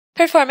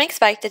Performing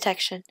spike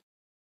detection.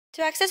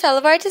 To access all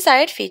of our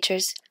desired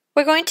features,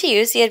 we're going to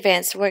use the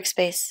Advanced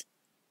Workspace.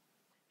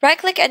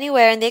 Right-click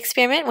anywhere in the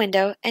experiment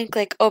window and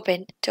click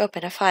Open to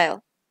open a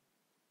file.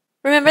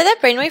 Remember that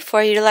Brainwave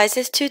 4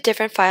 utilizes two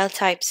different file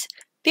types,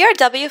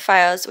 BRW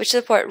files, which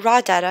support raw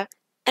data,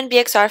 and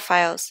BXR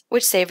files,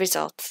 which save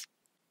results.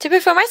 To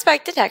perform our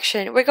spike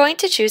detection, we're going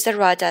to choose the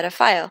raw data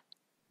file.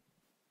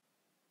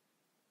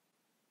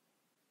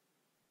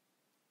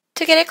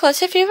 To get a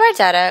closer view of our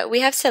data,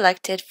 we have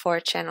selected 4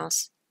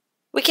 channels.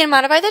 We can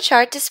modify the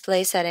chart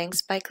display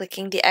settings by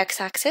clicking the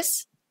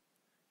x-axis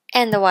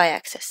and the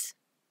y-axis.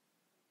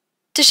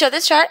 To show the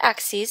chart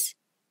axes,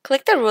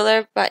 click the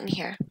ruler button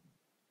here.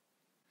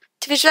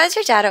 To visualize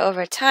your data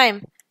over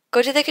time,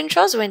 go to the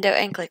Controls window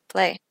and click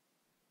Play.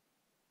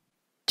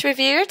 To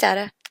review your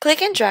data,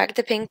 click and drag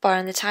the pink bar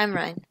on the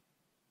timeline.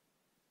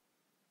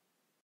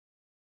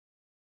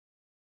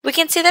 We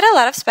can see that a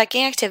lot of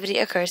spiking activity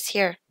occurs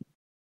here.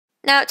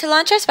 Now, to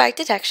launch our spike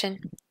detection,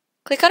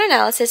 click on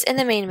Analysis in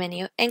the main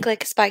menu and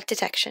click Spike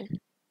Detection.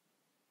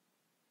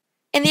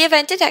 In the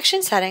Event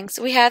Detection settings,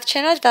 we have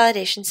Channel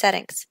Validation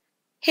settings.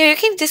 Here you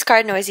can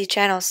discard noisy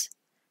channels.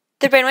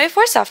 The Brainwave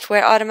 4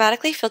 software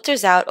automatically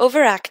filters out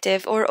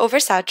overactive or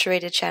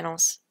oversaturated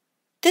channels.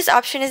 This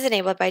option is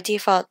enabled by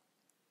default.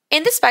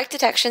 In the spike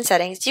detection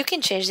settings, you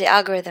can change the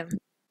algorithm.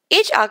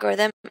 Each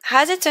algorithm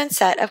has its own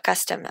set of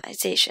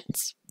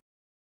customizations.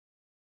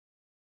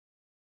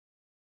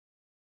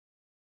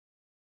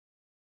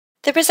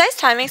 The precise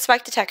timing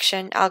spike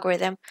detection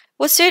algorithm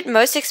will suit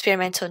most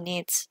experimental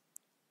needs.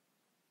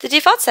 The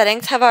default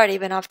settings have already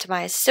been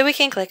optimized, so we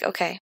can click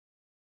OK.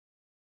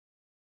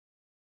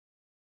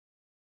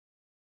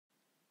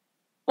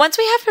 Once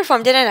we have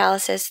performed an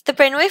analysis, the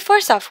Brainwave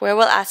 4 software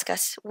will ask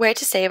us where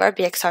to save our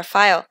BXR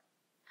file.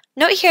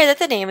 Note here that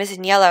the name is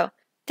in yellow.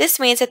 This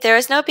means that there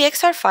is no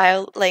BXR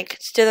file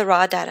linked to the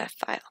raw data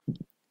file.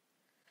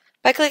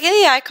 By clicking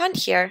the icon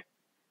here,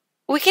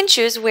 we can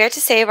choose where to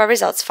save our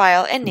results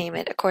file and name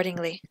it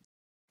accordingly.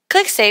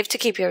 Click Save to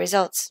keep your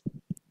results.